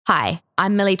Hi,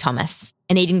 I'm Millie Thomas,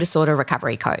 an eating disorder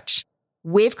recovery coach.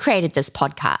 We've created this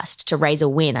podcast to raise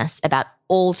awareness about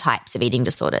all types of eating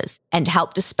disorders and to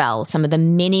help dispel some of the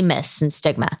many myths and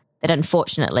stigma that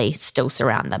unfortunately still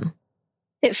surround them.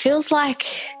 It feels like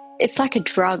it's like a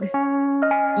drug.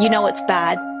 You know it's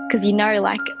bad because you know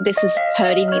like this is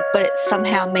hurting me, but it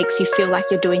somehow makes you feel like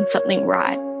you're doing something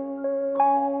right.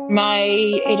 My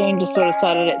eating disorder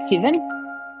started at 7.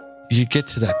 You get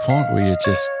to that point where you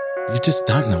just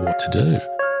don't know what to do.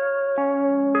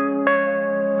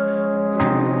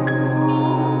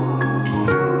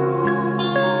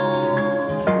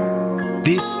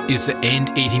 This is the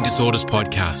End Eating Disorders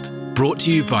podcast, brought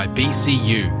to you by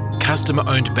BCU,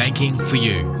 customer-owned banking for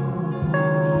you.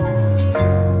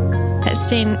 It's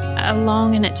been a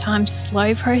long and at times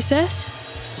slow process.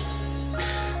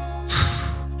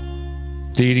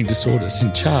 The eating disorder's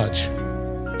in charge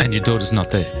and your daughter's not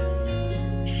there.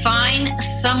 Find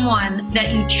someone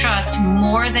that you trust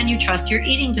more than you trust your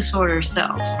eating disorder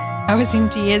self. I was in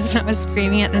tears and I was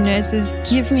screaming at the nurses,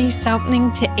 give me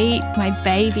something to eat. My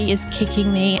baby is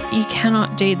kicking me. You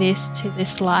cannot do this to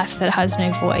this life that has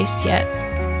no voice yet.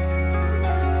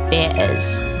 There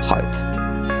is hope.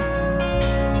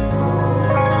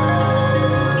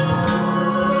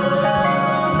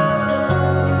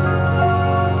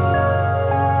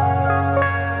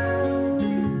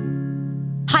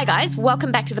 Hi guys,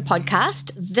 welcome back to the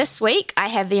podcast. This week I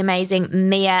have the amazing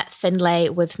Mia Findlay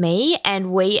with me,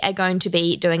 and we are going to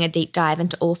be doing a deep dive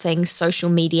into all things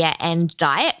social media and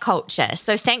diet culture.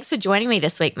 So thanks for joining me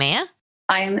this week, Mia.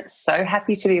 I am so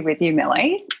happy to be with you,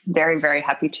 Millie. Very, very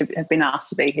happy to have been asked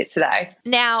to be here today.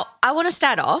 Now, I want to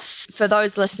start off, for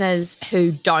those listeners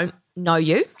who don't know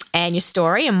you and your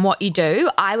story and what you do,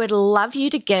 I would love you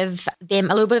to give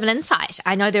them a little bit of an insight.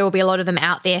 I know there will be a lot of them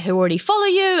out there who already follow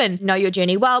you and know your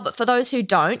journey well, but for those who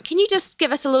don't, can you just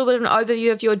give us a little bit of an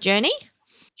overview of your journey?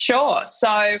 Sure.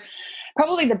 So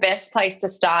probably the best place to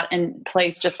start, and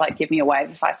please just give me a wave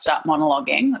if I start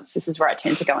monologuing. This is where I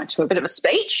tend to go into a bit of a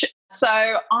speech. So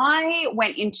I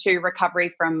went into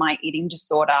recovery from my eating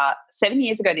disorder 7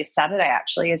 years ago. This Saturday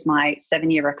actually is my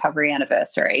 7-year recovery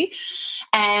anniversary,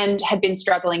 and had been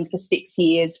struggling for 6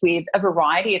 years with a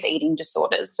variety of eating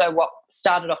disorders. So what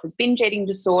started off as binge eating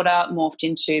disorder morphed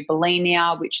into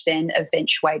bulimia, which then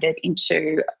eventuated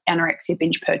into anorexia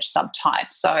binge purge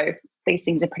subtype. So these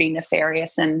things are pretty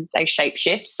nefarious and they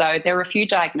shapeshift. So there were a few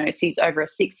diagnoses over a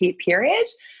 6-year period,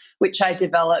 which I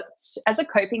developed as a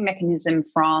coping mechanism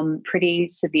from pretty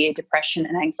severe depression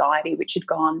and anxiety, which had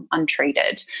gone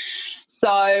untreated.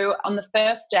 So on the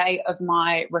first day of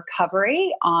my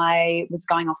recovery, I was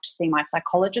going off to see my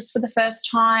psychologist for the first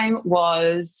time,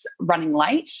 was running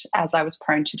late, as I was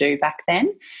prone to do back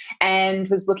then, and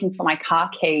was looking for my car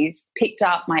keys, picked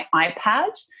up my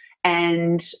iPad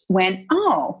and went,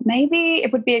 oh, maybe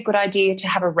it would be a good idea to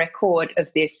have a record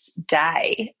of this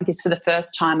day, because for the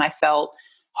first time I felt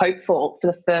hopeful. For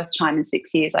the first time in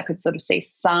 6 years, I could sort of see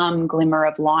some glimmer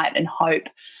of light and hope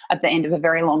at the end of a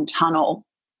very long tunnel.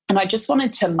 And I just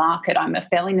wanted to mark it. I'm a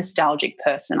fairly nostalgic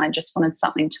person. I just wanted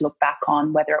something to look back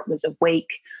on, whether it was a week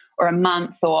or a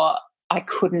month, or I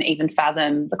couldn't even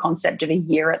fathom the concept of a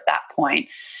year at that point.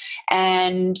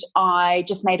 And I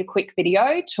just made a quick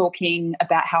video talking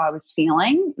about how I was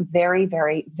feeling. Very,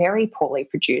 very, very poorly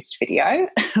produced video,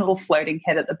 a little floating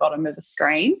head at the bottom of the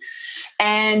screen,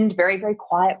 and very, very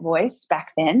quiet voice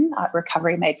back then.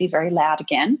 Recovery made me very loud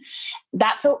again.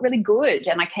 That felt really good.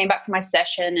 And I came back from my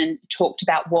session and talked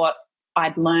about what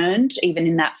I'd learned even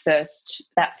in that first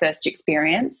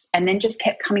experience, and then just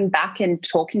kept coming back and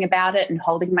talking about it and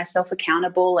holding myself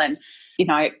accountable and,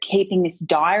 keeping this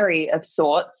diary of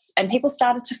sorts. And people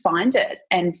started to find it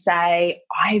and say,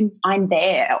 I'm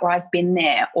there, or I've been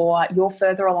there, or you're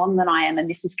further along than I am, and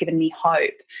this has given me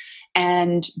hope.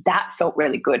 And that felt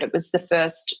really good. It was the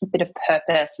first bit of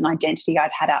purpose and identity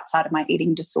I'd had outside of my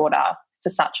eating disorder for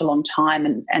such a long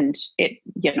time, and it,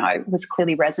 was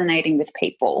clearly resonating with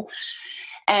people.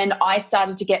 And I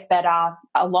started to get better.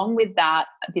 Along with that,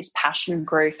 this passion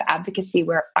grew for advocacy,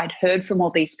 where I'd heard from all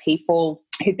these people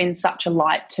who'd been such a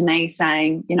light to me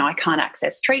saying, I can't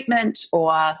access treatment,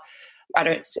 or I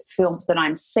don't feel that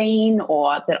I'm seen,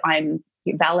 or that I'm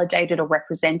validated or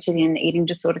represented in eating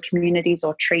disorder communities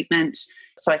or treatment.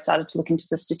 So I started to look into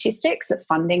the statistics that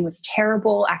funding was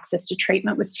terrible, access to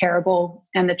treatment was terrible,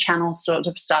 and the channel sort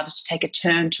of started to take a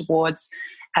turn towards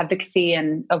advocacy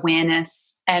and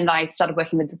awareness. And I started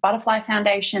working with the Butterfly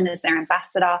Foundation as their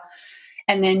ambassador.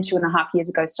 And then 2.5 years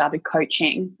ago, started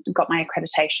coaching, got my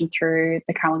accreditation through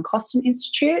the Carolyn Costin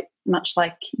Institute, much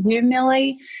like you,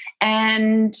 Millie,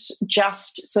 and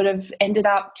just sort of ended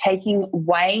up taking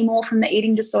way more from the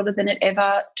eating disorder than it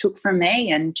ever took from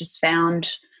me, and just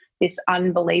found this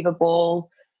unbelievable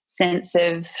sense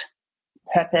of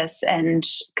purpose and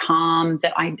calm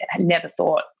that I had never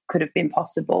thought could have been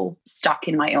possible stuck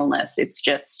in my illness. It's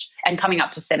just, and coming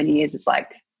up to 7 years, it's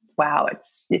like, wow,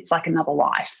 it's like another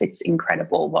life. It's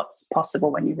incredible what's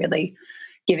possible when you really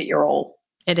give it your all.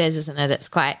 It is, isn't it?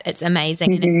 It's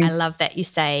amazing. Mm-hmm. And I love that you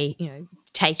say,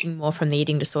 taking more from the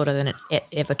eating disorder than it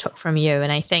ever took from you.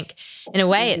 And I think in a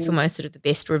way it's almost sort of the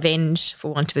best revenge,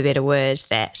 for want of a better word,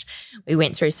 that we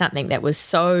went through something that was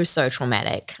so, so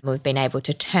traumatic. We've been able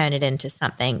to turn it into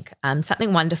something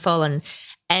wonderful.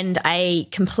 And I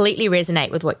completely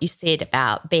resonate with what you said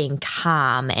about being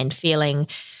calm and feeling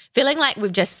like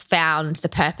we've just found the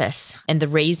purpose and the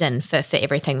reason for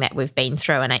everything that we've been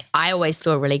through. And I always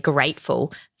feel really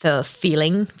grateful for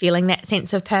feeling that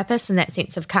sense of purpose and that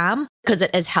sense of calm, because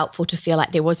it is helpful to feel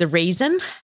like there was a reason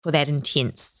for that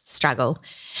intense struggle.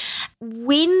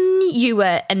 When you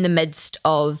were in the midst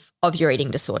of your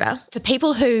eating disorder, for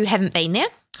people who haven't been there,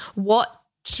 what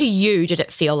to you did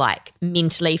it feel like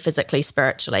mentally, physically,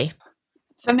 spiritually?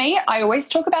 For me, I always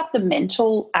talk about the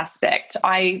mental aspect.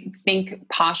 I think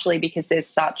partially because there's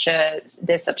such a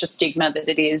stigma that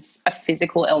it is a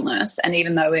physical illness, and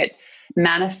even though it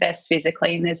manifests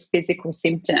physically and there's physical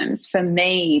symptoms, for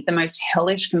me, the most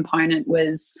hellish component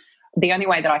was, the only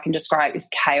way that I can describe is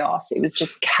chaos. It was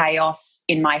just chaos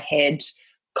in my head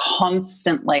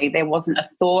constantly. There wasn't a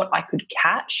thought I could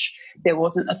catch. There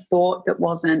wasn't a thought that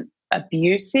wasn't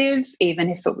abusive, even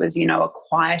if it was, a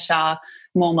quieter,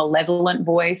 more malevolent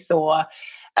voice, or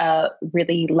a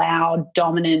really loud,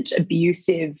 dominant,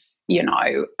 abusive,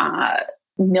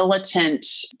 militant,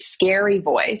 scary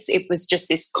voice. It was just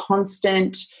this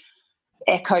constant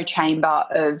echo chamber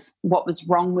of what was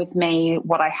wrong with me,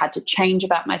 what I had to change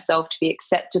about myself to be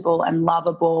acceptable and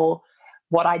lovable,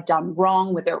 what I'd done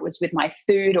wrong, whether it was with my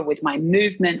food or with my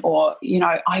movement, or,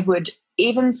 I would,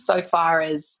 even so far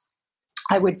as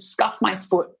I would scuff my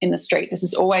foot in the street. This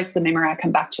is always the memory I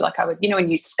come back to. Like I would, when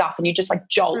you scuff and you just like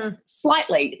jolt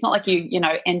slightly. It's not like you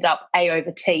end up A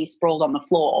over T sprawled on the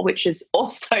floor, which is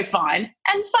also fine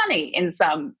and funny in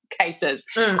some cases.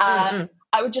 I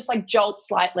would just like jolt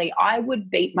slightly. I would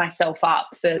beat myself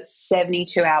up for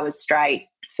 72 hours straight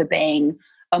for being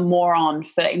a moron,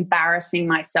 for embarrassing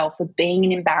myself, for being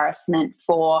an embarrassment,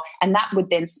 and that would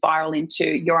then spiral into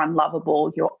you're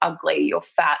unlovable, you're ugly, you're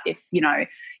fat. If,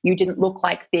 you didn't look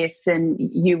like this, then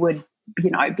you would,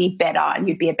 be better and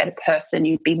you'd be a better person,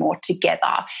 you'd be more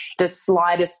together. The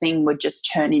slightest thing would just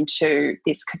turn into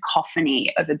this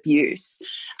cacophony of abuse.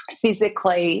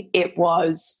 Physically, it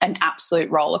was an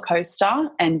absolute roller coaster,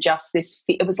 and just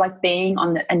it was like being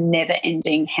on a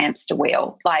never-ending hamster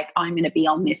wheel. Like, I'm going to be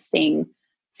on this thing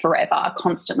forever,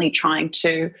 constantly trying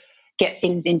to get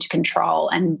things into control.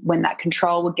 And when that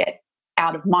control would get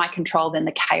out of my control, then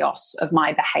the chaos of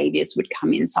my behaviors would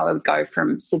come in. So I would go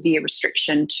from severe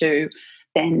restriction to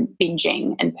then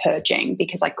binging and purging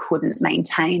because I couldn't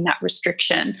maintain that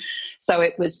restriction. So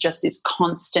it was just this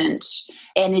constant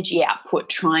energy output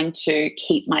trying to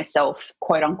keep myself,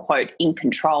 quote unquote, in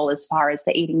control, as far as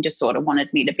the eating disorder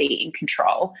wanted me to be in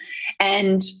control.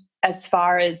 And as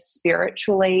far as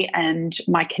spiritually and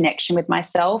my connection with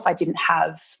myself, I didn't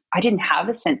have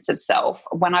a sense of self.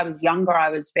 When I was younger, I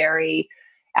was very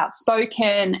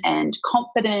outspoken and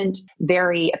confident,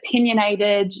 very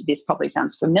opinionated. This probably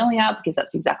sounds familiar because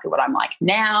that's exactly what I'm like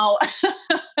now.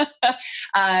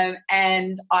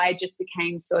 And I just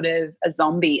became sort of a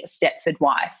zombie, a Stepford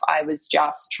wife. I was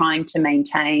just trying to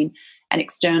maintain an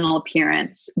external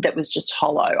appearance that was just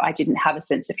hollow. I didn't have a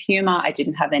sense of humor. I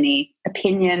didn't have any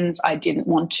opinions. I didn't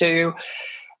want to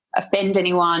offend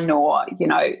anyone or,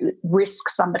 risk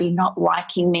somebody not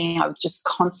liking me. I was just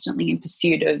constantly in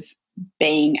pursuit of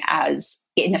being as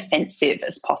inoffensive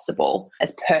as possible,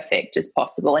 as perfect as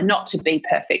possible, and not to be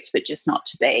perfect, but just not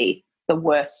to be the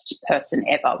worst person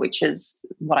ever, which is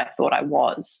what I thought I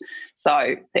was.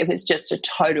 So it was just a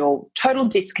total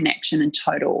disconnection and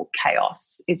total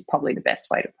chaos is probably the best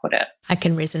way to put it. I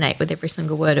can resonate with every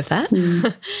single word of that.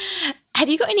 Have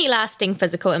you got any lasting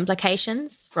physical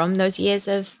implications from those years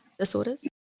of disorders?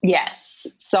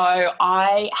 Yes. So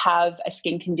I have a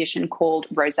skin condition called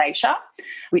rosacea,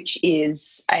 which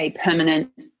is a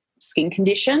permanent skin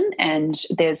condition, and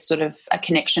there's sort of a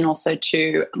connection also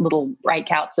to little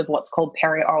breakouts of what's called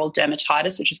perioral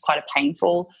dermatitis, which is quite a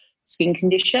painful skin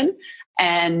condition.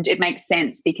 And it makes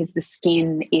sense because the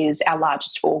skin is our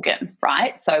largest organ,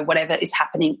 right? So whatever is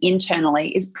happening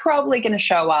internally is probably going to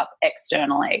show up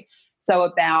externally. So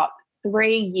about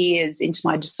 3 years into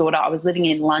my disorder, I was living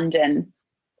in London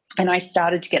and I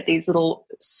started to get these little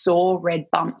sore red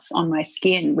bumps on my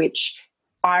skin, which,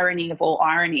 irony of all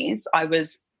ironies, I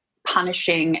was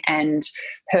punishing and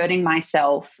hurting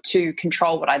myself to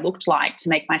control what I looked like, to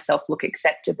make myself look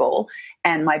acceptable,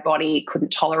 and my body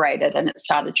couldn't tolerate it, and it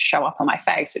started to show up on my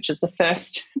face, which is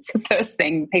it's the first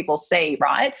thing people see,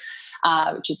 right?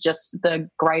 Which is just the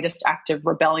greatest act of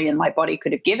rebellion my body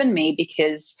could have given me,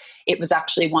 because it was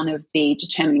actually one of the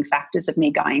determining factors of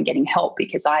me going and getting help,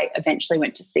 because I eventually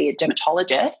went to see a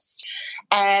dermatologist.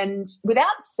 And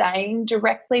without saying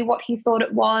directly what he thought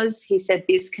it was, he said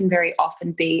this can very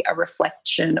often be a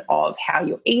reflection of how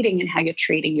you're eating and how you're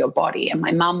treating your body. And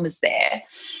my mum was there.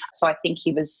 So I think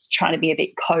he was trying to be a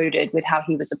bit coded with how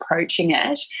he was approaching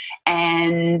it,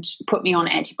 and put me on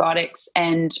antibiotics.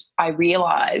 And I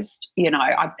realised,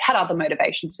 I had other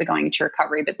motivations for going into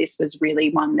recovery, but this was really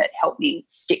one that helped me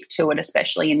stick to it,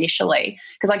 especially initially,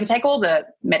 because I could take all the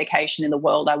medication in the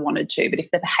world I wanted to, but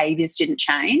if the behaviours didn't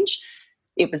change,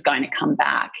 it was going to come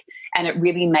back. And it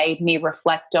really made me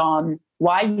reflect on,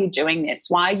 why are you doing this?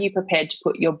 Why are you prepared to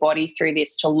put your body through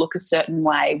this to look a certain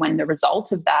way when the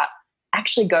result of that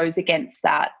actually goes against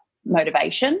that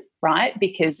motivation, right?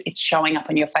 Because it's showing up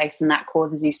on your face and that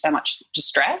causes you so much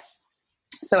distress.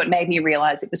 So it made me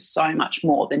realize it was so much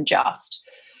more than just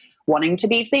wanting to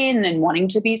be thin and wanting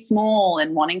to be small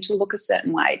and wanting to look a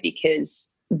certain way,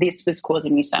 because this was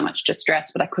causing me so much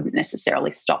distress, but I couldn't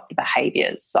necessarily stop the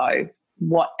behaviors. So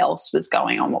what else was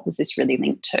going on? What was this really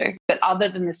linked to? But other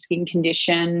than the skin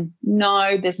condition,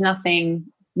 no, there's nothing.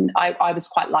 I was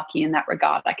quite lucky in that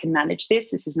regard. I can manage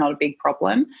this. This is not a big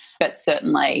problem. But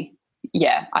certainly,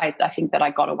 yeah, I think that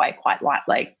I got away quite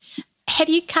lightly. Have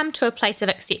you come to a place of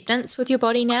acceptance with your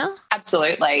body now?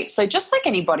 Absolutely. So just like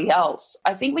anybody else,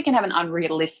 I think we can have an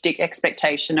unrealistic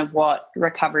expectation of what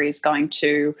recovery is going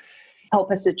to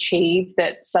help us achieve,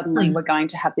 that suddenly we're going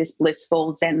to have this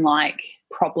blissful, zen-like,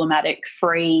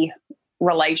 problematic-free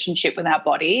relationship with our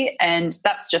body. And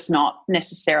that's just not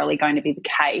necessarily going to be the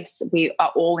case. We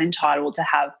are all entitled to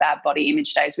have bad body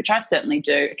image days, which I certainly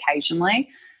do occasionally.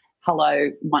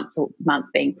 Hello, once a month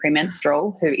being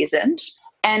premenstrual, who isn't?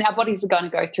 And our bodies are going to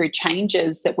go through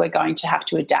changes that we're going to have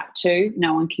to adapt to.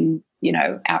 No one can,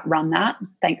 outrun that,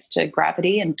 thanks to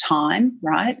gravity and time,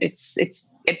 right?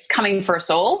 It's coming for us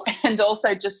all, and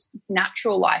also just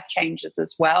natural life changes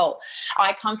as well.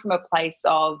 I come from a place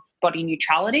of body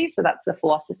neutrality, so that's a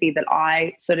philosophy that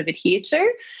I sort of adhere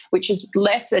to, which is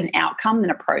less an outcome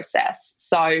than a process.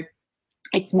 So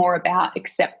it's more about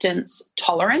acceptance,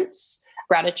 tolerance,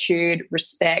 gratitude,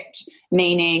 respect,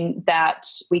 meaning that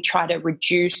we try to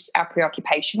reduce our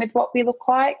preoccupation with what we look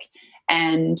like,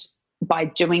 and by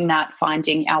doing that,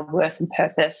 finding our worth and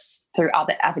purpose through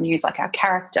other avenues like our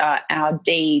character, our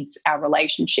deeds, our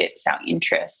relationships, our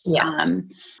interests,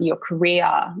 your career,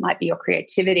 might be your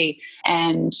creativity,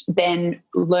 and then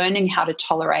learning how to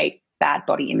tolerate bad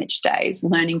body image days,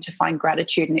 learning to find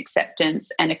gratitude and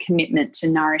acceptance and a commitment to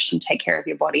nourish and take care of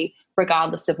your body,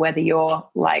 regardless of whether you're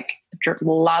like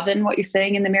loving what you're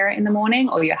seeing in the mirror in the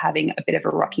morning, or you're having a bit of a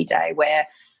rocky day where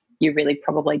you really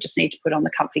probably just need to put on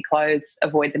the comfy clothes,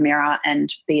 avoid the mirror,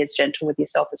 and be as gentle with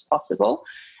yourself as possible.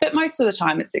 But most of the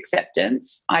time it's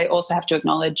acceptance. I also have to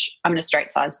acknowledge I'm in a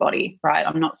straight size body, right?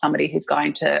 I'm not somebody who's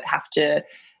going to have to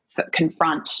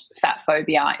confront fat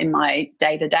phobia in my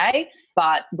day-to-day,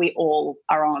 but we all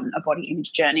are on a body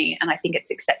image journey. And I think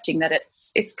it's accepting that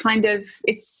it's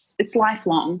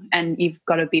lifelong, and you've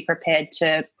got to be prepared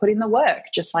to put in the work,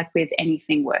 just like with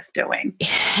anything worth doing.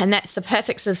 And that's the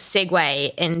perfect sort of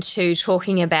segue into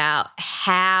talking about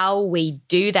how we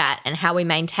do that and how we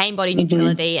maintain body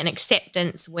neutrality and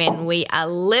acceptance when we are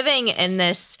living in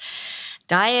this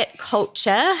diet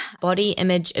culture, body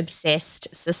image obsessed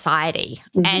society.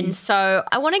 And so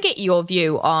I want to get your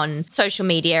view on social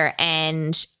media.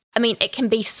 And I mean, it can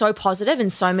be so positive in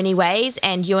so many ways,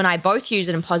 and you and I both use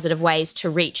it in positive ways to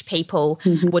reach people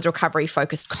with recovery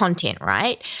focused content,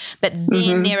 right? But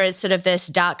then there is sort of this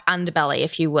dark underbelly,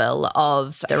 if you will,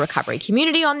 of the recovery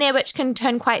community on there, which can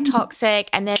turn quite toxic.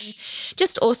 And then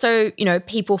just also,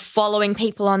 people following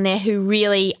people on there who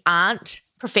really aren't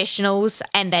professionals,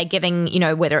 and they're giving,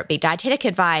 whether it be dietetic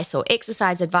advice or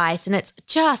exercise advice, and it's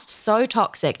just so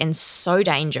toxic and so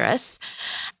dangerous.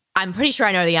 I'm pretty sure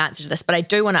I know the answer to this, but I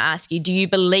do want to ask you, do you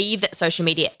believe that social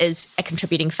media is a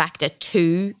contributing factor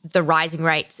to the rising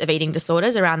rates of eating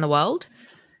disorders around the world?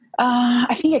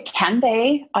 I think it can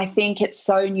be. I think it's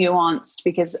so nuanced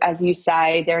because, as you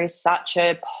say, there is such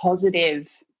a positive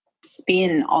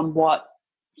spin on what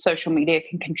social media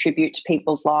can contribute to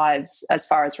people's lives as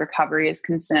far as recovery is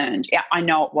concerned. Yeah, I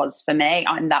know it was for me.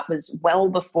 That was well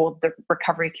before the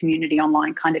recovery community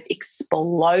online kind of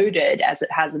exploded as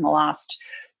it has in the last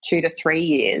 2 to 3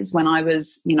 years. When I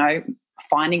was,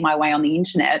 finding my way on the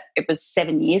internet, it was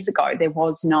 7 years ago. There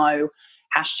was no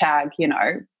hashtag,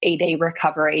 ED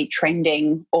recovery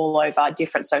trending all over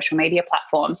different social media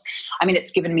platforms. I mean,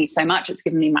 it's given me so much. It's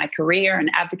given me my career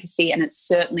and advocacy, and it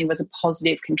certainly was a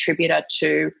positive contributor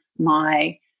to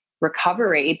my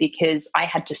recovery because I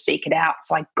had to seek it out.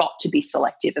 So I got to be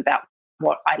selective about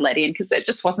what I let in because there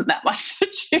just wasn't that much to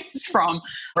choose from.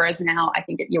 Whereas now I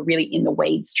think you're really in the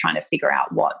weeds trying to figure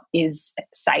out what is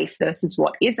safe versus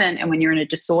what isn't. And when you're in a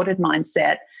disordered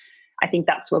mindset, I think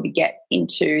that's where we get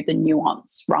into the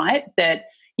nuance, right? That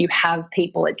you have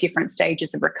people at different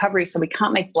stages of recovery. So we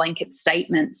can't make blanket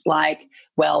statements like,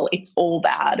 well, it's all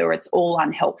bad or it's all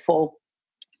unhelpful.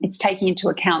 It's taking into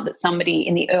account that somebody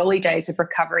in the early days of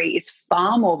recovery is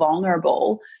far more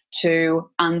vulnerable to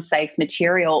unsafe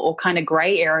material or kind of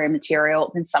grey area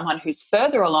material than someone who's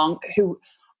further along, who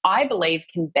I believe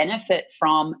can benefit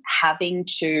from having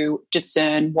to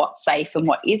discern what's safe and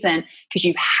what isn't, because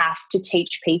you have to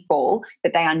teach people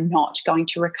that they are not going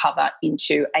to recover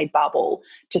into a bubble.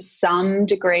 To some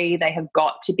degree, they have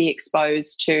got to be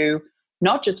exposed to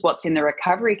not just what's in the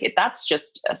recovery kit, that's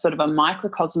just a sort of a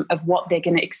microcosm of what they're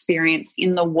going to experience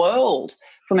in the world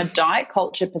from a diet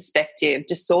culture perspective,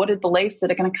 disordered beliefs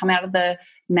that are going to come out of the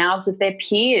mouths of their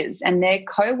peers and their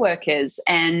co-workers,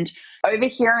 and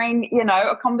overhearing,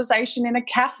 a conversation in a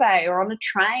cafe or on a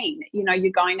train.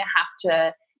 You're going to have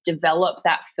to develop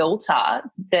that filter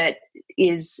that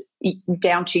is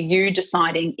down to you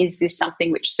deciding, is this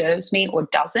something which serves me or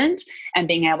doesn't, and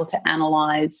being able to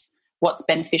analyze what's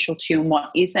beneficial to you and what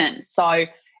isn't. So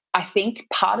I think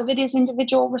part of it is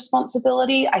individual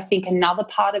responsibility. I think another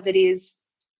part of it is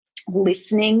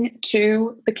listening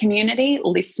to the community,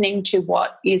 listening to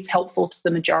what is helpful to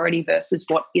the majority versus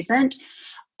what isn't.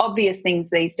 Obvious things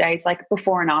these days, like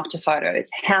before and after photos.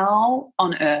 How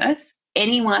on earth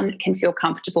anyone can feel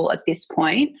comfortable at this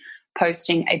point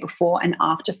posting a before and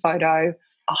after photo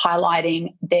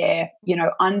highlighting their,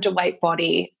 underweight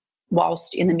body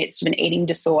whilst in the midst of an eating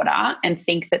disorder and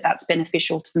think that that's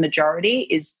beneficial to the majority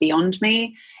is beyond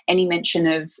me. Any mention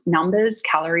of numbers,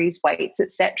 calories, weights,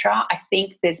 etc. I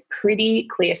think there's pretty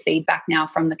clear feedback now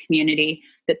from the community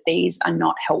that these are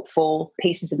not helpful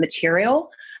pieces of material.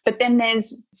 But then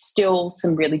there's still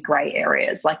some really grey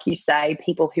areas, like you say,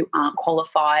 people who aren't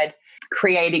qualified,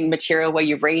 creating material where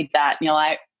you read that and you're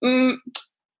like,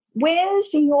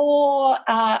 where's your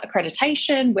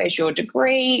accreditation? Where's your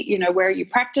degree? Where are you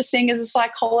practicing as a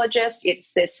psychologist?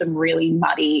 There's some really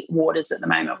muddy waters at the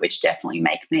moment, which definitely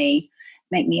make me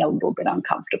a little bit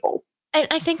uncomfortable. And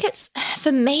I think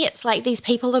for me, it's like these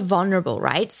people are vulnerable,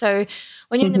 right? So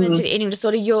when you're in the midst of eating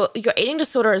disorder, your eating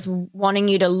disorder is wanting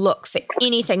you to look for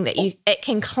anything that it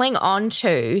can cling on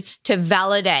to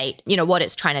validate, what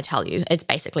it's trying to tell you. It's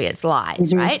basically its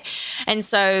lies, right? And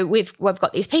so we've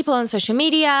got these people on social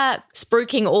media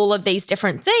spruiking all of these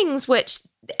different things,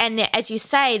 and as you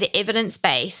say, the evidence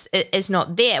base is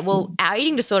not there. Well, our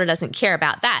eating disorder doesn't care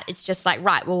about that. It's just like,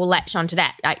 right, well, we'll latch onto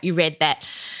that. You read that,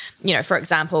 for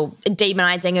example,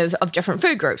 demonizing of different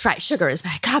food groups, right? Sugar is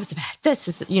bad, carbs are bad. This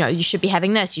is, you should be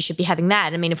having this, you should be having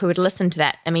that. I mean, if we were to listen to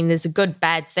that, there's a good,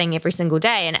 bad thing every single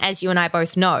day. And as you and I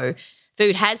both know,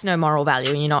 food has no moral value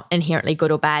and you're not inherently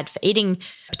good or bad for eating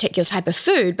a particular type of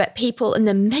food, but people in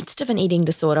the midst of an eating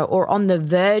disorder or on the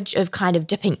verge of kind of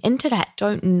dipping into that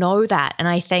don't know that. And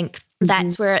I think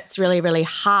that's where it's really, really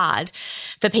hard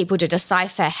for people to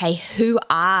decipher, hey, who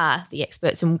are the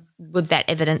experts with that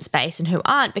evidence base and who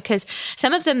aren't? Because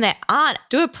some of them that aren't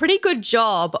do a pretty good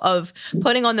job of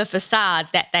putting on the facade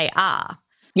that they are.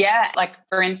 Yeah, like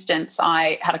for instance,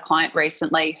 I had a client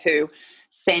recently who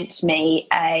sent me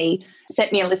a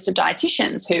list of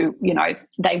dietitians who,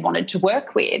 they wanted to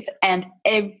work with, and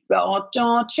 2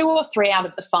 or 3 out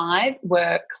of the 5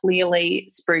 were clearly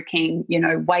spruiking,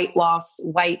 weight loss,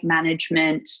 weight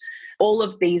management, all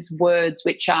of these words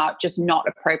which are just not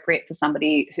appropriate for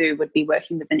somebody who would be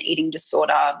working with an eating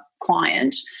disorder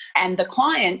client. And the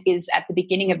client is at the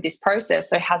beginning of this process,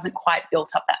 so hasn't quite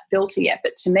built up that filter yet.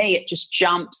 But to me, it just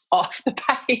jumps off the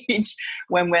page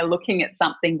when we're looking at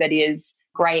something that is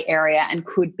grey area and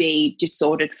could be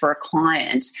disordered for a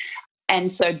client.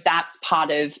 And so that's part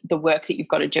of the work that you've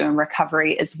got to do in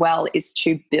recovery as well, is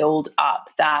to build up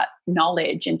that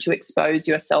knowledge and to expose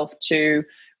yourself to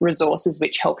resources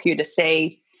which help you to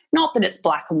see Not that it's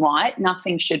black and white.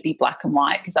 Nothing should be black and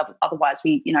white, because otherwise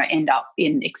we, end up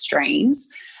in extremes.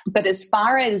 But as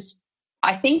far as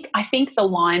I think the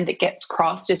line that gets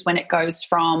crossed is when it goes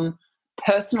from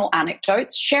personal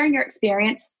anecdotes, sharing your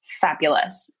experience,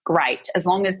 fabulous, great, as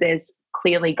long as there's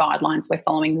clearly guidelines we're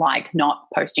following, like not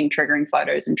posting triggering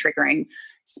photos and triggering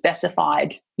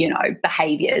specified,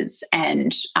 behaviors,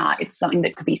 and it's something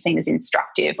that could be seen as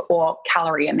instructive, or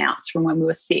calorie amounts from when we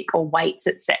were sick, or weights,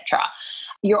 etc.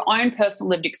 Your own personal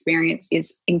lived experience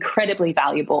is incredibly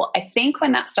valuable. I think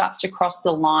when that starts to cross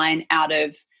the line out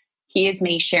of here's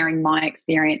me sharing my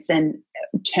experience and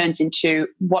turns into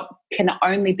what can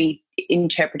only be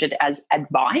interpreted as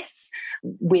advice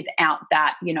without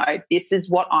that, this is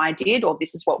what I did, or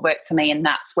this is what worked for me, and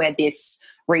that's where this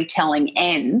retelling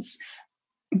ends.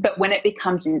 But when it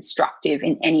becomes instructive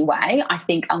in any way, I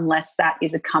think unless that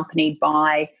is accompanied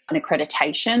by an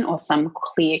accreditation or some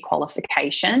clear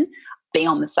qualification, be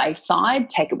on the safe side,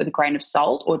 take it with a grain of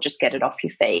salt, or just get it off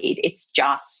your feed. It's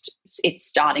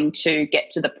starting to get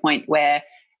to the point where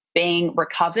being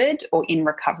recovered or in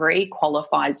recovery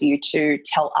qualifies you to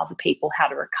tell other people how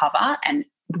to recover. And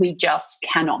we just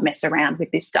cannot mess around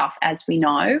with this stuff. As we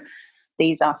know,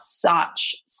 these are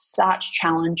such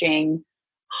challenging,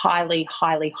 highly,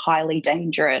 highly, highly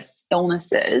dangerous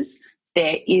illnesses.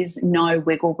 There is no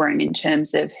wiggle room in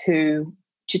terms of who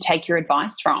to take your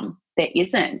advice from. There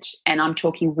isn't. And I'm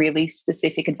talking really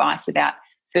specific advice about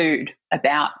food,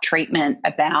 about treatment,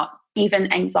 about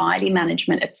even anxiety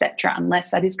management, etc.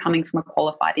 Unless that is coming from a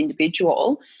qualified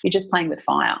individual, you're just playing with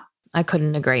fire. I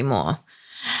couldn't agree more.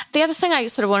 The other thing I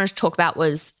sort of wanted to talk about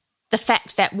was the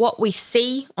fact that what we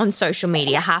see on social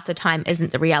media half the time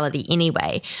isn't the reality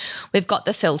anyway. We've got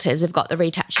the filters, we've got the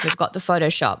retouch, we've got the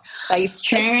Photoshop.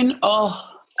 Facetune.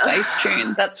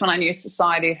 Facetune. That's when I knew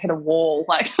society hit a wall.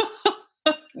 Like,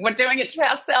 we're doing it to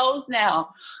ourselves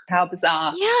now. How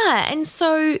bizarre. Yeah. And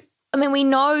so, we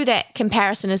know that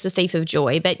comparison is the thief of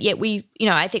joy, but yet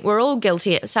I think we're all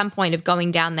guilty at some point of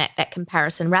going down that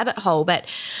comparison rabbit hole. But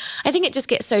I think it just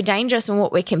gets so dangerous when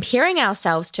what we're comparing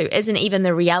ourselves to isn't even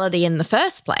the reality in the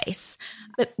first place.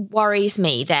 It worries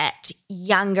me that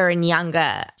younger and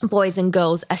younger boys and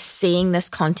girls are seeing this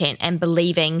content and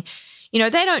believing, they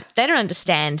don't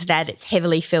understand that it's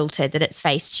heavily filtered, that it's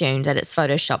face-tuned, that it's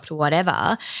photoshopped or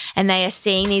whatever. And they are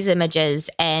seeing these images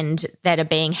and that are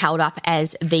being held up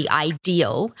as the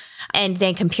ideal, and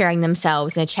then comparing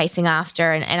themselves and chasing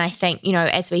after. And I think,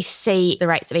 as we see the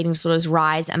rates of eating disorders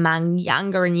rise among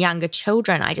younger and younger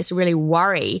children, I just really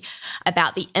worry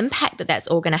about the impact that that's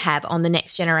all going to have on the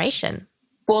next generation.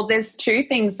 Well, there's two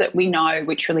things that we know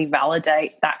which really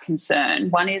validate that concern.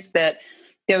 One is that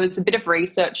there was a bit of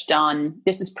research done,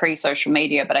 this is pre-social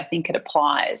media, but I think it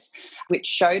applies, which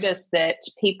showed us that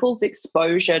people's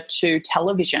exposure to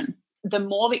television, the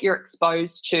more that you're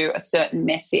exposed to a certain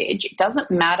message, it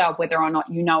doesn't matter whether or not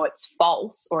it's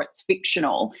false or it's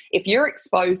fictional. If you're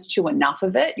exposed to enough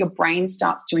of it, your brain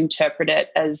starts to interpret it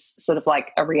as sort of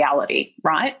like a reality,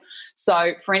 right?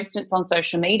 So, for instance, on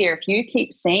social media, if you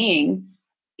keep seeing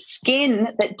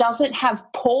skin that doesn't have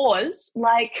pores,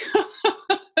 like...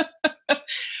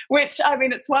 Which,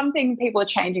 it's one thing people are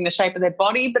changing the shape of their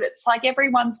body, but it's like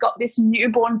everyone's got this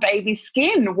newborn baby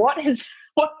skin. What has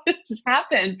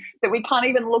happened that we can't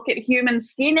even look at human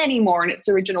skin anymore in its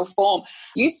original form?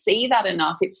 You see that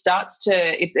enough,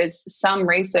 there's some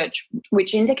research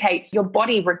which indicates your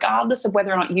body, regardless of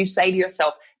whether or not you say to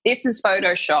yourself, this is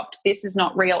photoshopped, this is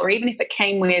not real, or even if it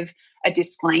came with a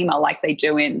disclaimer like they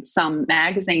do in some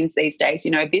magazines these days,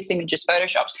 this image is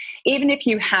photoshopped. Even if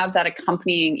you have that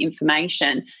accompanying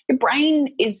information, your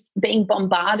brain is being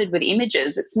bombarded with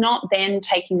images. It's not then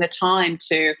taking the time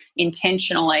to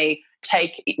intentionally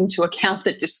take into account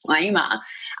the disclaimer.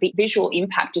 The visual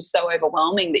impact is so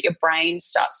overwhelming that your brain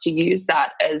starts to use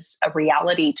that as a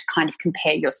reality to kind of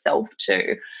compare yourself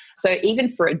to. So even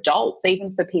for adults,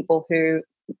 even for people who,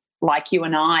 like you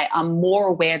and I, are more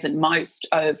aware than most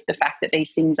of the fact that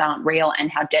these things aren't real and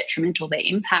how detrimental their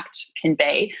impact can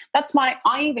be. That's why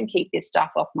I even keep this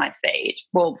stuff off my feed.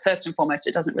 Well, first and foremost,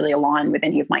 it doesn't really align with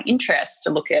any of my interests to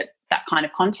look at that kind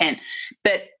of content.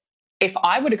 But if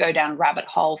I were to go down a rabbit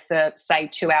hole for, say,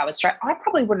 2 hours straight, I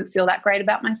probably wouldn't feel that great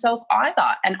about myself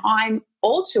either. And I'm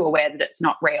all too aware that it's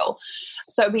not real.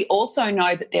 So we also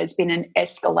know that there's been an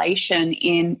escalation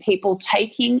in people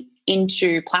taking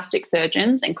into plastic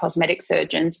surgeons and cosmetic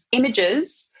surgeons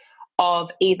images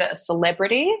of either a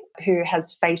celebrity who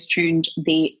has face-tuned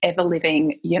the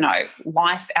ever-living,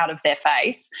 life out of their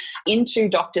face into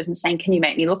doctors and saying, can you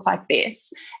make me look like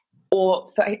this? or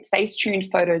face-tuned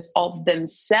photos of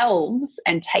themselves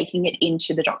and taking it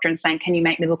into the doctor and saying, can you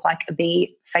make me look like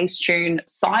the face-tuned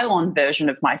Cylon version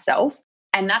of myself?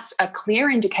 And that's a clear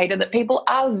indicator that people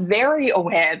are very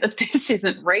aware that this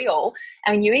isn't real.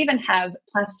 And you even have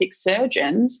plastic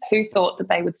surgeons who thought that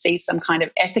they would see some kind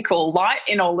of ethical light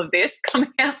in all of this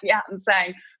coming out and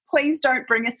saying, please don't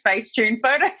bring us face-tuned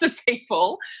photos of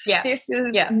people. Yeah. This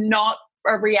is not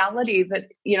a reality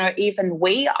that, even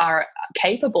we are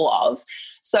capable of.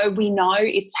 So we know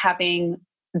it's having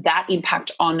that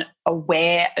impact on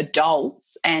aware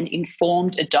adults and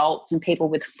informed adults and people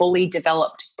with fully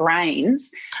developed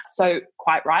brains. So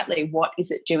quite rightly, what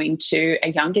is it doing to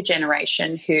a younger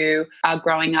generation who are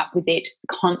growing up with it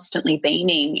constantly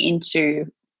beaming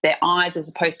into their eyes, as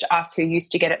opposed to us who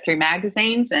used to get it through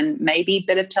magazines and maybe a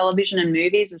bit of television and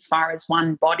movies as far as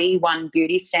one body, one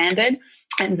beauty standard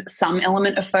and some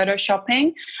element of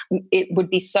photoshopping. It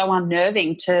would be so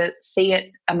unnerving to see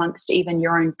it amongst even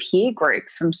your own peer group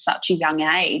from such a young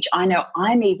age. I know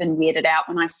I'm even weirded out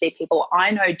when I see people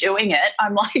I know doing it.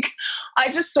 I'm like,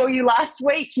 I just saw you last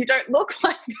week. You don't look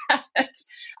like that.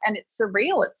 And it's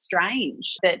surreal. It's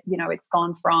strange that, it's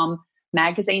gone from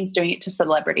magazines doing it to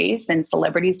celebrities, then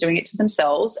celebrities doing it to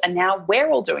themselves, and now we're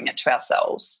all doing it to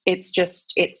ourselves. It's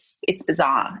just, it's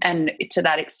bizarre. And to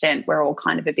that extent, we're all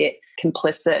kind of a bit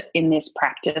complicit in this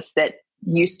practice that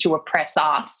used to oppress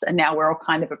us, and now we're all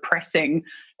kind of oppressing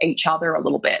each other a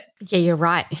little bit. Yeah, you're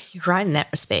right. You're right in that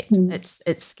respect.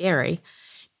 It's scary.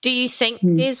 Do you think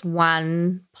there's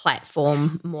one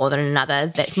platform more than another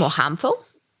that's more harmful?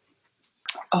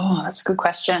 Oh, that's a good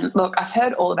question. Look, I've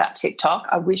heard all about TikTok.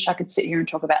 I wish I could sit here and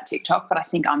talk about TikTok, but I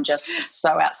think I'm just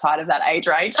so outside of that age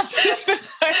range. Me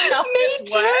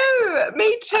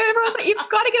too. Everyone's like, you've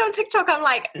got to get on TikTok. I'm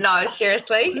like, no,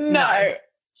 seriously? No.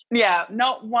 Yeah,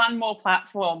 not one more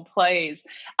platform, please.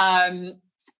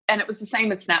 And it was the same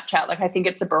with Snapchat. Like, I think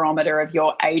it's a barometer of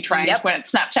your age range. Yep. When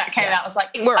Snapchat came out, I was like,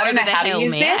 we're over the hill,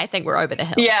 man. I think we're over the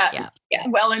hill. Yeah.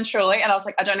 Well and truly. And I was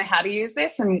like, I don't know how to use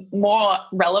this. And more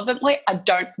relevantly, I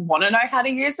don't want to know how to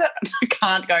use it. I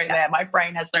can't go there. My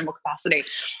brain has no more capacity.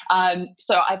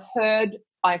 So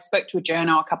I spoke to a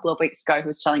journo a couple of weeks ago who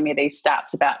was telling me these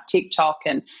stats about TikTok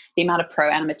and the amount of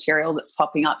pro-ana material that's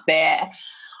popping up there.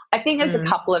 I think there's a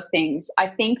couple of things. I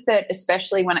think that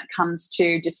especially when it comes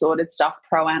to disordered stuff,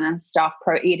 pro-ana stuff,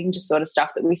 pro-eating disorder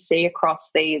stuff that we see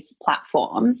across these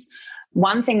platforms,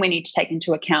 one thing we need to take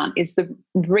into account is the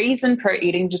reason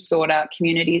pro-eating disorder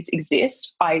communities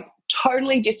exist. I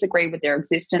totally disagree with their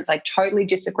existence. I totally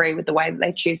disagree with the way that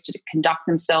they choose to conduct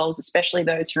themselves, especially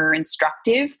those who are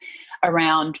instructive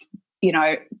around,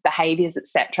 behaviours,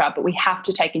 etc. But we have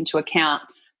to take into account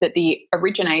that the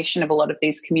origination of a lot of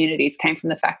these communities came from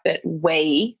the fact that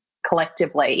we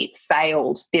collectively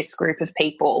failed this group of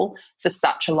people for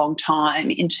such a long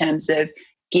time in terms of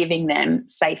giving them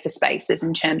safer spaces,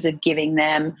 in terms of giving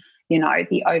them,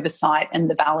 the oversight and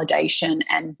the validation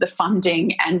and the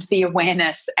funding and the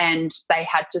awareness, and they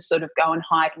had to sort of go and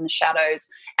hide in the shadows.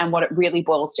 And what it really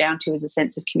boils down to is a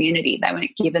sense of community. They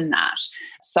weren't given that.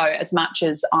 So as much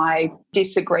as I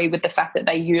disagree with the fact that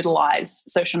they utilize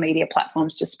social media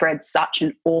platforms to spread such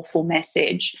an awful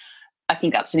message, I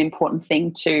think that's an important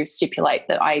thing to stipulate,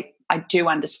 that I do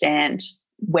understand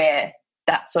where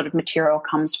that sort of material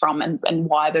comes from and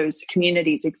why those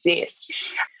communities exist.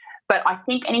 But I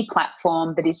think any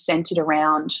platform that is centered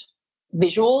around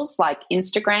visuals like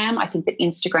Instagram, I think that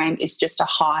Instagram is just a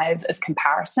hive of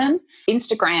comparison.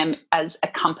 Instagram as a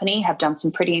company have done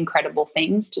some pretty incredible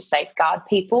things to safeguard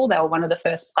people. They were one of the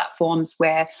first platforms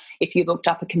where if you looked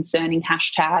up a concerning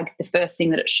hashtag, the first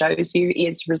thing that it shows you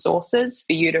is resources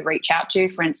for you to reach out to.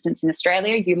 For instance, in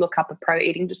Australia, you look up a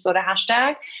pro-eating disorder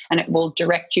hashtag and it will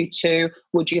direct you to,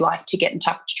 would you like to get in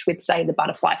touch with, say, the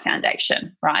Butterfly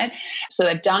Foundation, right? So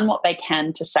they've done what they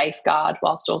can to safeguard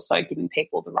whilst also giving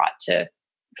people the right to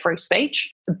free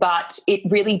speech. But it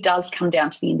really does come down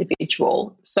to the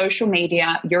individual. Social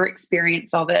media, your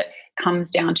experience of it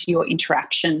comes down to your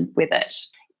interaction with it.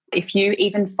 If you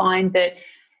even find that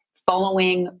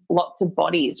following lots of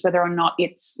bodies, whether or not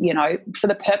it's, for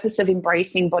the purpose of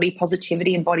embracing body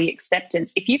positivity and body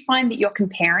acceptance, if you find that you're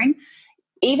comparing,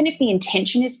 even if the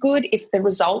intention is good, if the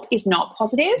result is not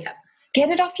positive, get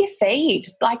it off your feed.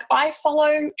 Like, I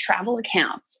follow travel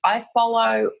accounts. I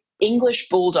follow English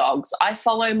bulldogs. I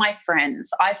follow my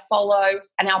friends. I follow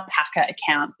an alpaca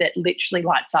account that literally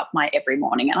lights up my every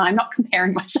morning. And I'm not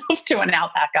comparing myself to an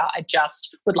alpaca. I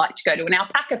just would like to go to an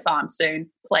alpaca farm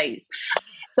soon, please.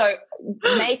 So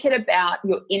make it about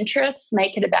your interests,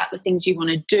 make it about the things you want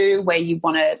to do, where you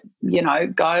want to,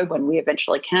 go when we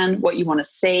eventually can, what you want to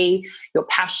see, your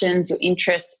passions, your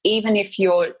interests. Even if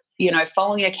you're,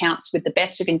 following accounts with the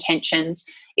best of intentions.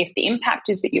 If the impact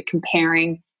is that you're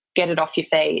comparing, get it off your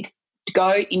feed.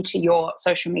 Go into your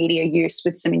social media use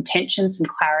with some intention, some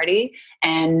clarity,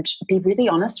 and be really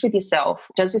honest with yourself.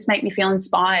 Does this make me feel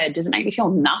inspired? Does it make me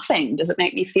feel nothing? Does it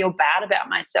make me feel bad about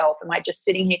myself? Am I just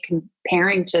sitting here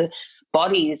comparing to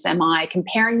bodies? Am I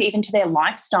comparing even to their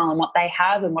lifestyle and what they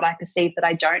have and what I perceive that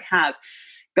I don't have?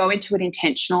 Go into it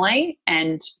intentionally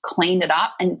and clean it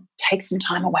up and take some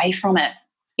time away from it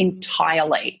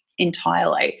entirely.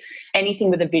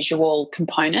 Anything with a visual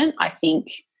component, I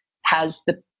think, has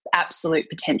the absolute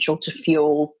potential to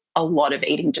fuel a lot of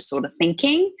eating disorder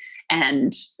thinking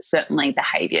and certainly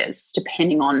behaviours,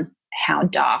 depending on how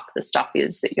dark the stuff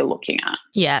is that you're looking at.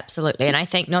 Yeah, absolutely. And I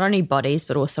think not only bodies,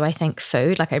 but also I think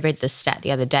food. Like I read this stat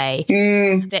the other day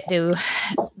that there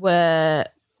were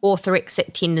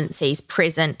orthorexic tendencies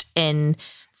present in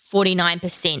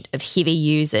 49% of heavy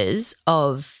users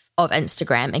of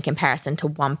Instagram in comparison to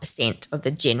 1% of the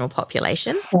general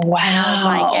population. Wow. And I was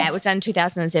like, yeah, it was done in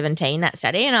 2017, that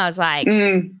study. And I was like,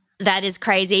 that is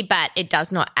crazy, but it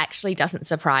doesn't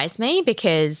surprise me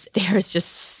because there is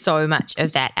just so much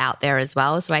of that out there as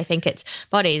well. So I think it's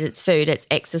bodies, it's food, it's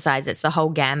exercise, it's the whole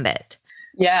gambit.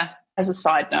 Yeah. As a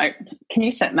side note, can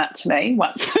you send that to me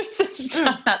once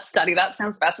that study? That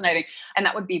sounds fascinating. And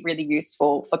that would be really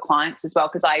useful for clients as well,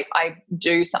 because I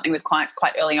do something with clients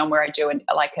quite early on where I do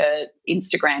a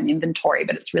Instagram inventory,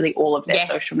 but it's really all of their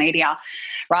social media,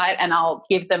 right? And I'll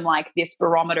give them like this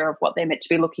barometer of what they're meant to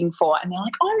be looking for. And they're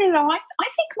like, oh, no, I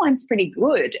think mine's pretty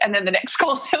good. And then the next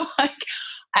call, they're like,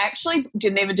 I actually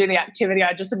didn't even do the activity.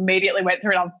 I just immediately went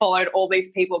through and unfollowed all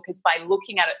these people because by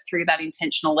looking at it through that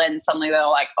intentional lens, suddenly they're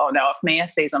like, oh no, if Mia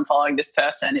sees I'm following this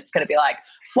person, it's going to be like,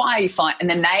 why are you following? And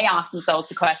then they ask themselves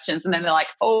the questions and then they're like,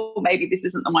 oh, maybe this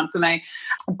isn't the one for me.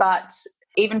 But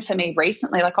even for me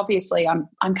recently, like obviously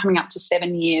I'm coming up to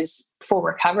 7 years for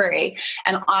recovery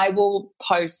and I will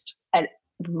post a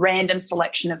random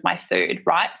selection of my food,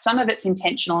 right? Some of it's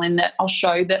intentional in that I'll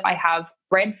show that I have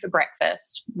bread for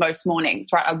breakfast most mornings,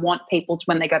 right? I want people to,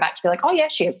 when they go back, to be like, oh yeah,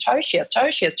 she has toast, she has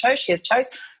toast, she has toast, she has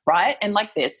toast, right? And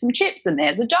like there's some chips and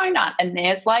there's a donut and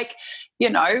there's like,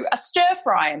 a stir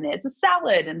fry and there's a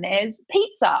salad and there's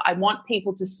pizza. I want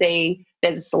people to see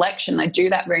there's a selection. I do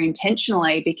that very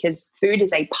intentionally because food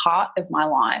is a part of my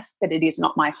life, but it is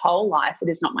not my whole life. It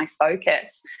is not my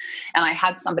focus. And I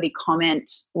had somebody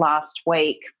comment last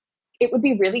week, it would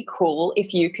be really cool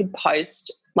if you could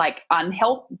post like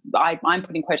unhealthy, I'm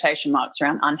putting quotation marks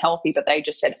around unhealthy, but they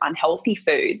just said unhealthy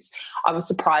foods. I was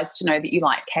surprised to know that you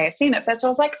like KFC. And at first I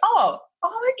was like, oh,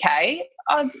 okay.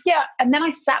 Yeah. And then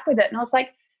I sat with it and I was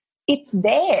like, it's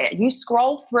there. You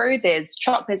scroll through, there's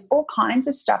all kinds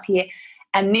of stuff here.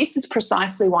 And this is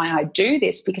precisely why I do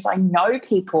this, because I know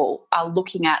people are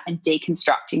looking at and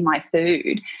deconstructing my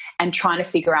food and trying to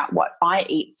figure out what I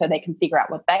eat so they can figure out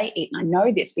what they eat. And I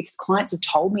know this because clients have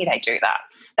told me they do that.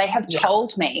 They have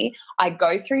told me, I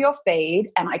go through your feed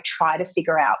and I try to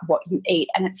figure out what you eat.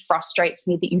 And it frustrates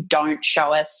me that you don't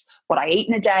show us what I eat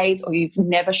in a day, or you've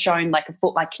never shown like a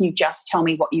full, like, can you just tell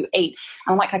me what you eat?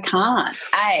 And I'm like, I can't.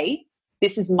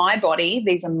 This is my body.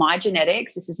 These are my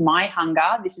genetics. This is my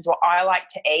hunger. This is what I like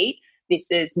to eat.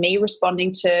 This is me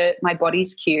responding to my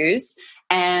body's cues.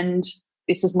 And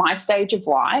this is my stage of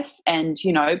life and,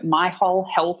 my whole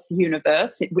health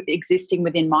universe existing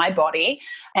within my body.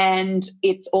 And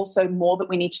it's also more that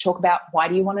we need to talk about, why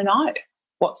do you want to know?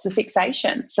 What's the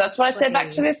fixation? So that's what I said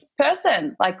back to this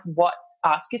person. Like,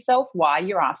 ask yourself why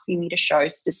you're asking me to show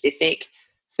specific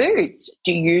foods.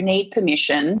 Do you need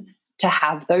permission to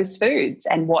have those foods,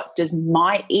 and what does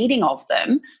my eating of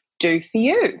them do for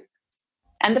you?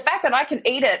 And the fact that I can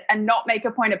eat it and not make a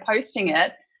point of posting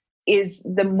it is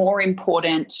the more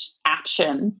important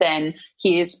action than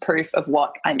here's proof of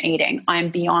what I'm eating.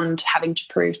 I'm beyond having to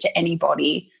prove to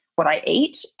anybody what I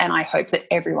eat, and I hope that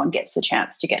everyone gets the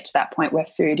chance to get to that point where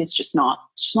food is just not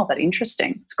that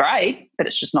interesting. It's great, but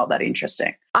it's just not that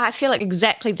interesting. I feel like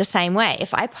exactly the same way.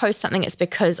 If I post something, it's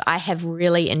because I have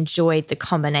really enjoyed the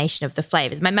combination of the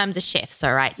flavors. My mum's a chef, so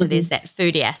there's that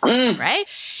foodie aspect, right?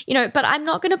 But I'm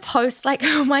not going to post like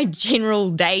my general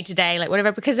day-to-day, like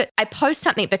whatever, because I post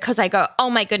something because I go, oh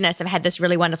my goodness, I've had this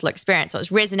really wonderful experience, or it's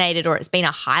resonated, or it's been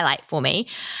a highlight for me,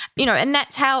 and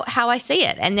that's how I see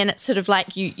it. And then it's sort of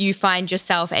like you find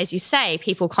yourself, as you say,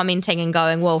 people commenting and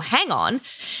going, well, hang on.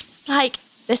 It's like,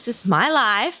 this is my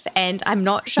life and I'm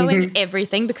not showing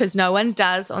everything because no one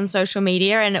does on social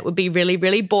media, and it would be really,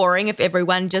 really boring if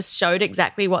everyone just showed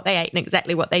exactly what they ate and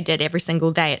exactly what they did every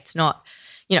single day. It's not,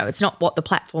 it's not what the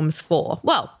platform's for.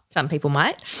 Well, some people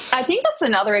might. I think that's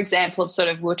another example of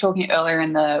we were talking earlier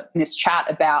in this chat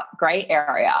about grey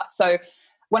area. So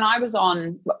when I've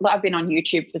been on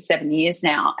YouTube for 7 years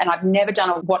now, and I've never done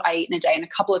a what I eat in a day. And a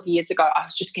couple of years ago, I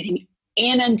was just getting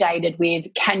inundated with,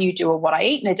 can you do a what I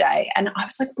eat in a day? And I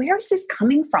was like, where is this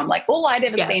coming from? Like, all I'd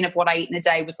ever seen of what I eat in a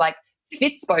day was like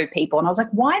Fitspo people. And I was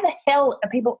like, why the hell are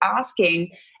people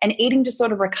asking an eating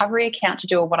disorder recovery account to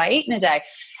do a what I eat in a day?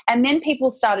 And then people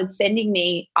started sending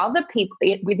me other people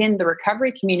within the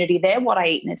recovery community, their what I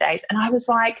eat in a days. And I was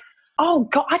like, oh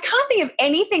God, I can't think of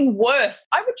anything worse.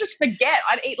 I would just forget.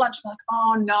 I'd eat lunch and be like,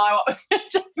 oh no, I was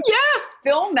just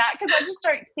film that because I just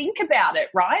don't think about it,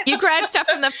 right? You grab stuff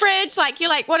from the fridge, like you're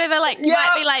like, whatever, like you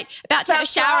might be like about to have a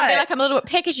shower and be like, I'm a little bit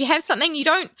peckish. You have something, you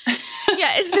don't,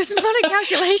 it's just not a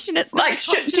calculation. It's like,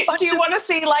 do you want to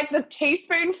see like the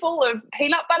teaspoonful of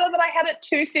peanut butter that I had at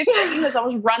 2:15 as I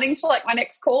was running to like my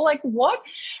next call? Like what?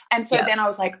 And so then I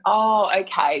was like, oh,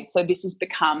 okay. So this has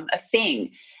become a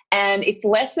thing. And it's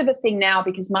less of a thing now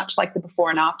because much like the before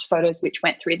and after photos, which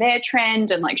went through their trend,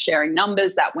 and like sharing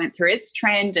numbers, that went through its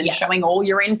trend, and showing all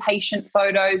your inpatient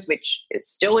photos, which it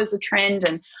still is a trend.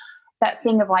 And that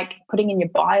thing of like putting in your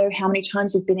bio how many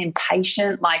times you've been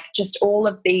inpatient, like just all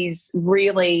of these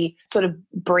really sort of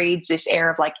breeds this air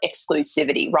of like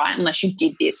exclusivity, right? Unless you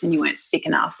did this and you weren't sick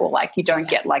enough, or like you don't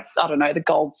get like, I don't know, the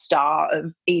gold star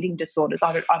of eating disorders.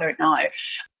 I don't know.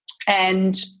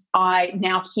 And I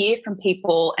now hear from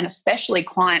people, and especially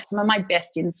clients, some of my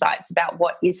best insights about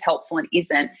what is helpful and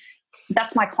isn't.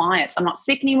 That's my clients. I'm not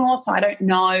sick anymore, so I don't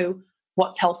know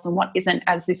what's helpful and what isn't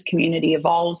as this community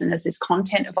evolves and as this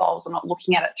content evolves. I'm not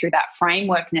looking at it through that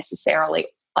framework necessarily,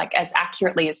 like as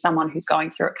accurately as someone who's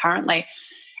going through it currently.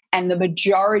 And the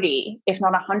majority, if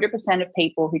not 100% of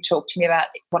people who talk to me about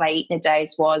what I eat in a day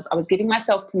was I was giving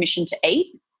myself permission to eat.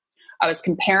 I was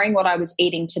comparing what I was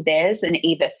eating to theirs and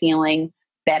either feeling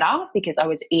better because I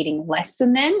was eating less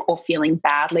than them, or feeling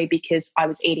badly because I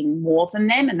was eating more than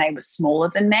them and they were smaller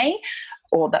than me,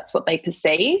 or that's what they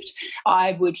perceived.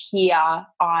 I would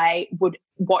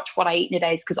watch what I eat in a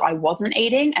day because I wasn't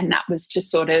eating, and that was to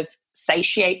sort of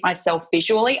satiate myself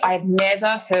visually. I have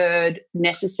never heard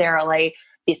necessarily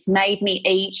this made me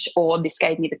eat or this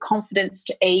gave me the confidence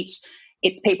to eat.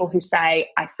 It's people who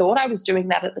say, I thought I was doing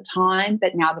that at the time,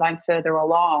 but now that I'm further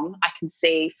along, I can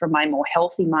see from my more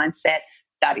healthy mindset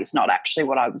that is not actually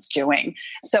what I was doing.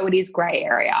 So it is grey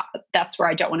area. That's where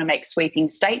I don't want to make sweeping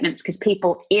statements, because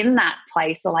people in that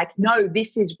place are like, no,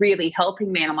 this is really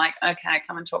helping me. And I'm like, okay,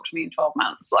 come and talk to me in 12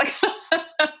 months. Like,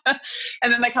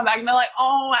 and then they come back and they're like,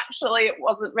 oh, actually it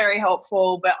wasn't very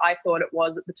helpful, but I thought it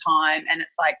was at the time. And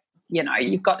it's like, you know,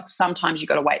 sometimes you've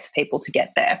got to wait for people to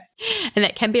get there. And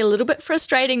that can be a little bit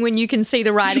frustrating when you can see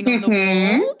the writing on the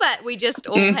wall, but we just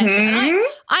all have to. And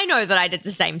I know that I did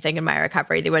the same thing in my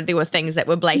recovery. There were things that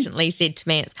were blatantly said to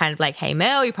me. It's kind of like, hey,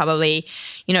 Mel, you probably,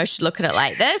 should look at it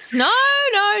like this. No.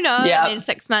 Yep. And then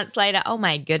 6 months later, oh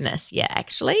my goodness, yeah,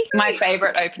 actually. My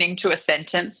favorite opening to a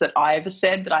sentence that I ever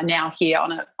said that I now hear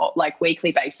on a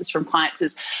weekly basis from clients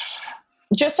is,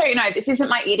 just so you know, this isn't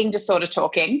my eating disorder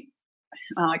talking.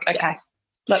 I'm like, okay,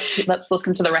 let's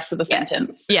listen to the rest of the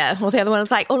sentence. Yeah. Well, the other one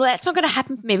was like, oh, that's not going to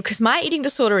happen for me because my eating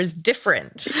disorder is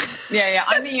different. Yeah.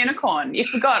 I'm the unicorn. You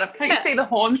forgot. Can't you see the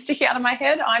horn sticking out of my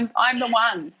head? I'm the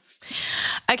one.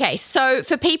 Okay. So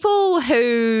for people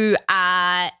who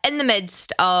are in the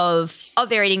midst of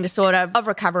their eating disorder, of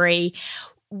recovery,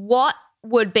 what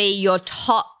would be your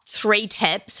top 3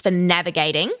 tips for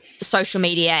navigating social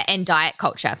media and diet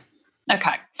culture?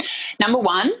 Okay. Number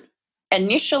 1,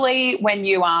 initially, when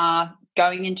you are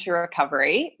going into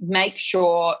recovery, make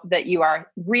sure that you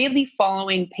are really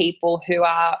following people who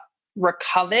are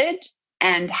recovered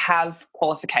and have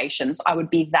qualifications. I would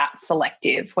be that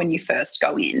selective when you first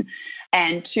go in,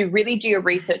 and to really do your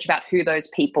research about who those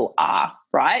people are,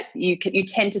 right? You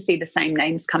tend to see the same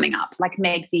names coming up, like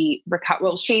Megsy.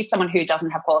 Well, she's someone who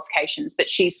doesn't have qualifications, but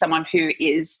she's someone who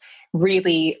is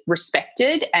really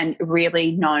respected and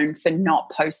really known for not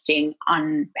posting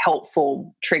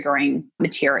unhelpful, triggering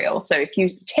material. So if you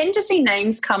tend to see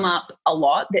names come up a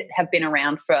lot that have been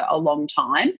around for a long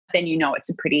time, then you know it's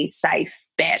a pretty safe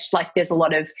bet. Like, there's a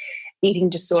lot of eating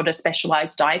disorder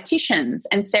specialized dietitians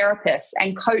and therapists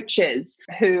and coaches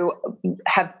who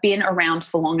have been around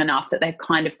for long enough that they've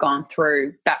kind of gone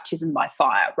through baptism by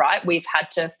fire, right? We've had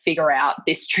to figure out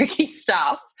this tricky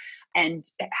stuff and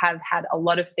have had a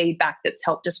lot of feedback that's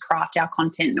helped us craft our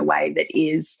content in a way that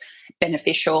is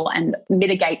beneficial and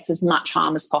mitigates as much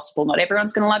harm as possible. Not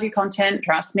everyone's going to love your content.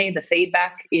 Trust me, the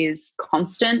feedback is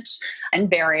constant and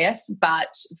various,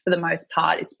 but for the most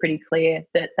part, it's pretty clear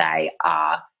that they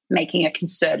are making a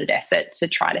concerted effort to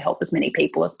try to help as many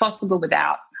people as possible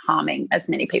without harming as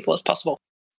many people as possible.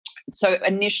 So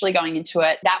initially going into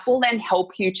it, that will then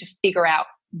help you to figure out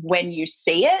when you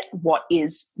see it what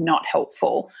is not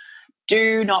helpful.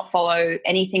 Do not follow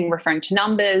anything referring to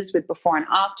numbers with before and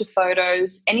after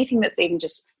photos, anything that's even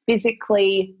just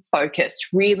physically focused,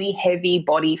 really heavy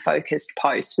body focused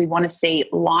posts. We want to see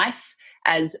life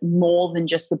as more than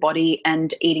just the body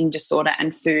and eating disorder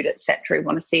and food, etc. We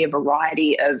want to see a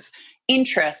variety of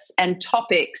interests and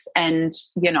topics and,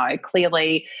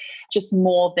 clearly just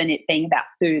more than it being about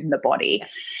food and the body.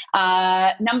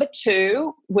 Number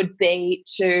 2 would be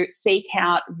to seek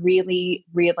out really,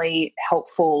 really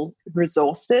helpful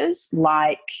resources,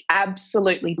 like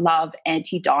absolutely love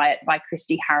Anti-Diet by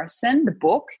Christy Harrison, the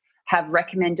book. Have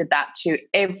recommended that to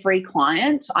every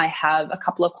client. I have a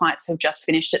couple of clients who have just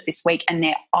finished it this week, and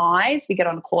their eyes, we get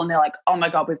on a call and they're like, oh my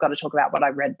God, we've got to talk about what I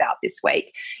read about this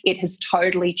week. It has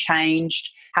totally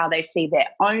changed how they see their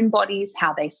own bodies,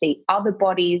 how they see other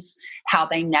bodies, how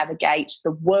they navigate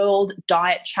the world,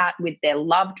 diet chat with their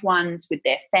loved ones, with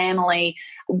their family,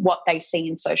 what they see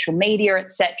in social media,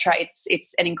 etc.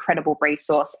 It's an incredible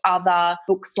resource. Other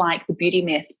books like The Beauty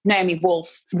Myth, Naomi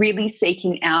Wolf, really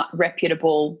seeking out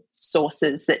reputable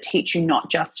sources that teach you not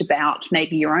just about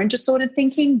maybe your own disordered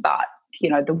thinking, but,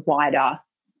 the wider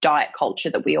diet culture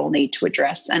that we all need to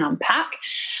address and unpack.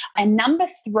 And number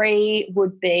 3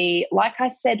 would be, like I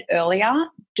said earlier,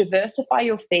 diversify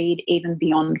your feed even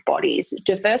beyond bodies.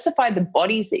 Diversify the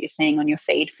bodies that you're seeing on your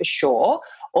feed for sure,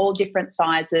 all different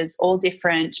sizes, all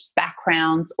different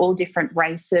backgrounds, all different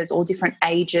races, all different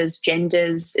ages,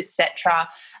 genders, etc.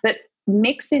 But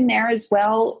mix in there as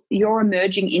well your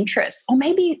emerging interests, or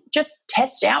maybe just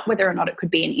test out whether or not it could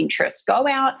be an interest. Go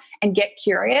out and get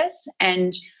curious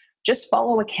and just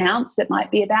follow accounts that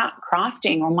might be about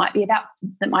crafting, or might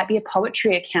be a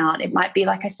poetry account. It might be,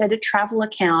 like I said, a travel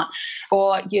account,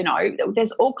 or,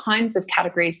 there's all kinds of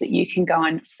categories that you can go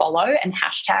and follow and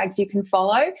hashtags you can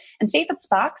follow and see if it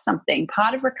sparks something.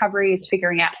 Part of recovery is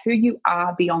figuring out who you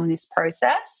are beyond this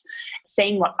process,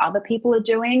 seeing what other people are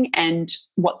doing and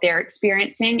what they're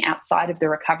experiencing outside of the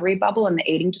recovery bubble and the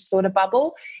eating disorder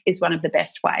bubble is one of the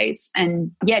best ways. And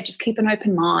just keep an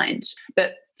open mind.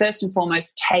 But first and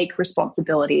foremost, take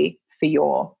responsibility for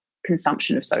your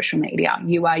consumption of social media.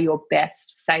 You are your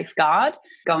best safeguard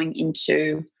going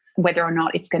into whether or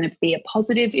not it's going to be a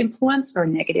positive influence or a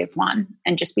negative one,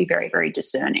 and just be very, very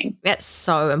discerning. That's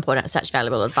so important. It's such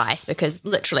valuable advice, because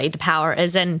literally the power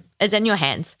is in your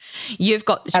hands. You've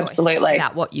got the choice Absolutely.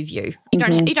 About what you view. You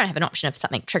don't have an option if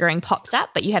something triggering pops up,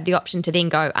 but you have the option to then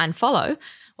go unfollow,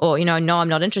 or, no, I'm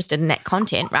not interested in that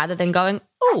content, rather than going,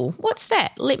 oh, what's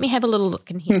that? Let me have a little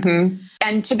look in here. Mm-hmm.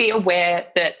 And to be aware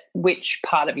that which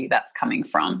part of you that's coming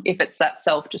from. If it's that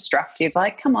self-destructive,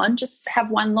 like, come on, just have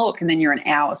one look, and then you're an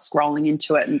hour scrolling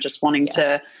into it and just wanting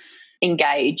to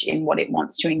engage in what it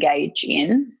wants to engage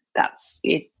in. That's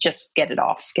it. Just get it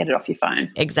off your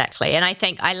phone. Exactly. And I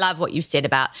think I love what you said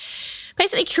about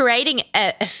basically curating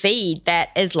a feed that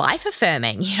is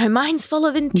life-affirming. Mine's full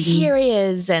of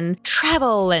interiors and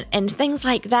travel and things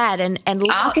like that, and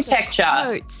architecture, lots of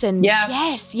quotes and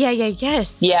yes.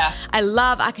 Yeah. I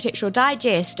love Architectural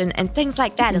Digest and things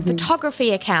like that, and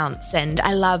photography accounts, and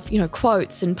I love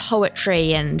quotes and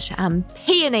poetry and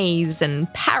peonies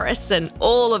and Paris and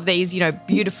all of these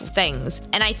beautiful things.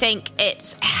 And I think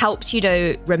it helps you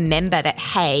to remember that,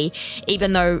 hey,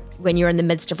 even though when you're in the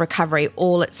midst of recovery,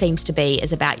 all it seems to be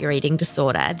is about your eating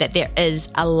disorder, that there is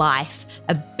a life,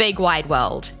 a big wide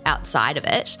world outside of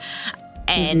it,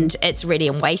 and it's ready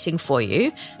and waiting for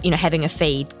you. Having a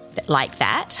feed like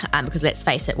that, because let's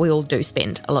face it, we all do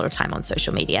spend a lot of time on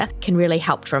social media, can really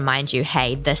help to remind you,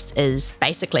 hey, this is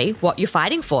basically what you're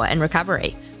fighting for in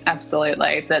recovery.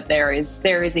 Absolutely, that there is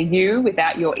a you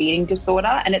without your eating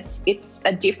disorder, and it's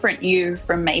a different you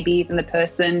from maybe even the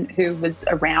person who was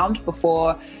around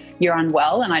before you're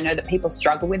unwell. And I know that people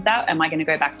struggle with that. Am I going to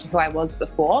go back to who I was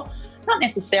before? Not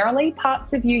necessarily.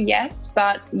 Parts of you, yes,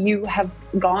 but you have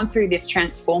gone through this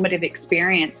transformative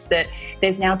experience that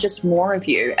there's now just more of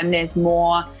you, and there's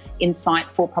more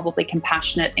insightful, probably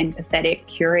compassionate, empathetic,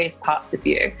 curious parts of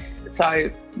you.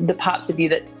 So the parts of you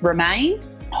that remain,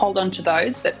 hold on to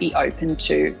those, but be open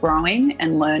to growing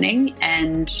and learning.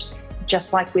 And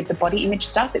just like with the body image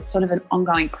stuff, it's sort of an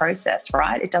ongoing process,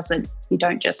 right? You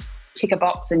don't just tick a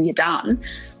box and you're done.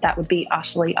 That would be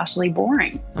utterly, utterly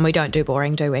boring. And we don't do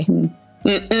boring, do we?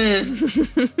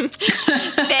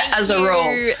 As a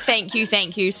rule. Thank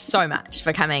you so much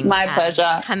for coming. My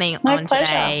pleasure. Coming on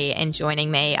today and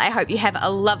joining me. I hope you have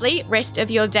a lovely rest of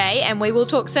your day, and we will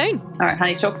talk soon. All right,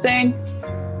 honey, talk soon.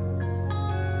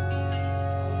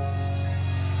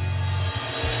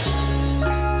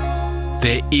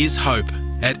 There is hope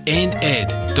at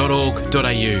ended.org.au.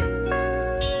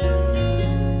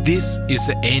 This is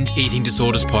the End Eating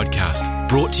Disorders podcast,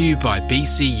 brought to you by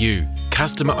BCU,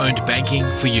 customer-owned banking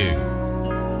for you.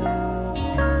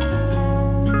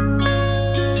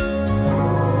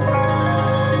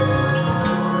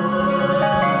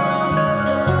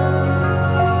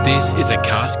 This is a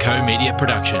Cast Co Media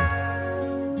production.